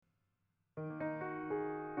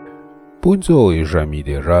Bunzo e amis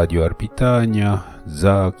de Radio Arpitania,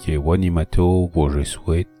 za che animato voje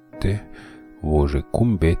souhaite, voje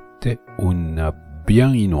cumbette una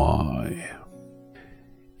bieninoae.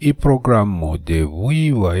 Il programme de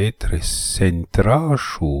voi va être centré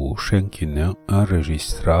sur chacun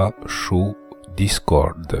enregistré sur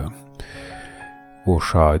Discord.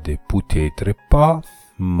 Vochade peut-être pas,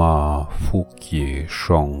 ma fouquier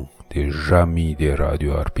chant des amis de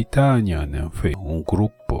Radio Arpitania en fait un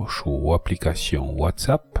groupe sur application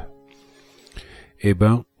WhatsApp. Eh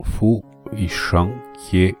ben, fou y chant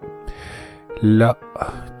qui est la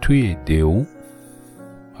tuer de un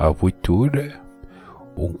aventure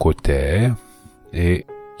un côté et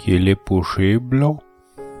qu'il est possible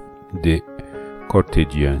de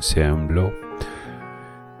cortéger ensemble.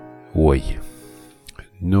 Oui,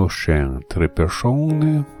 nos cinq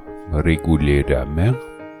personnes régulièrement.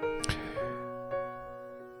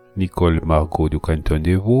 Nicole Margot du canton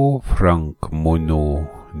de Vaud, Franck Monod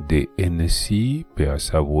de NC, per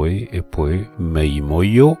Savoie, et puis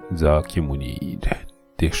Meimoyo, Zaki Mounir,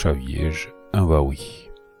 de Chaviège, en Vaoui.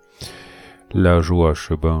 La joie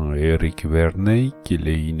cheban Eric Verney, qui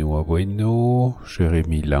est inou à Bueno,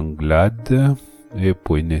 Jérémy Langlade, et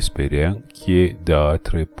puis Nespérien, qui est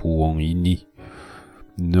d'être pour un ini.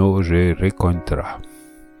 Nous je rencontra.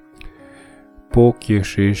 Pour que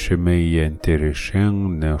je me intéressant,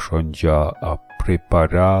 nous sommes déjà à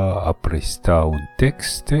préparer, à prester un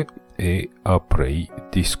texte et après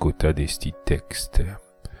discuter de ce texte.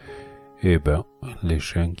 Eh bien, les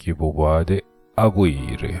gens qui vous voient à vous.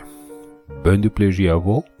 Bon plaisir à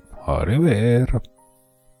vous. Au revoir.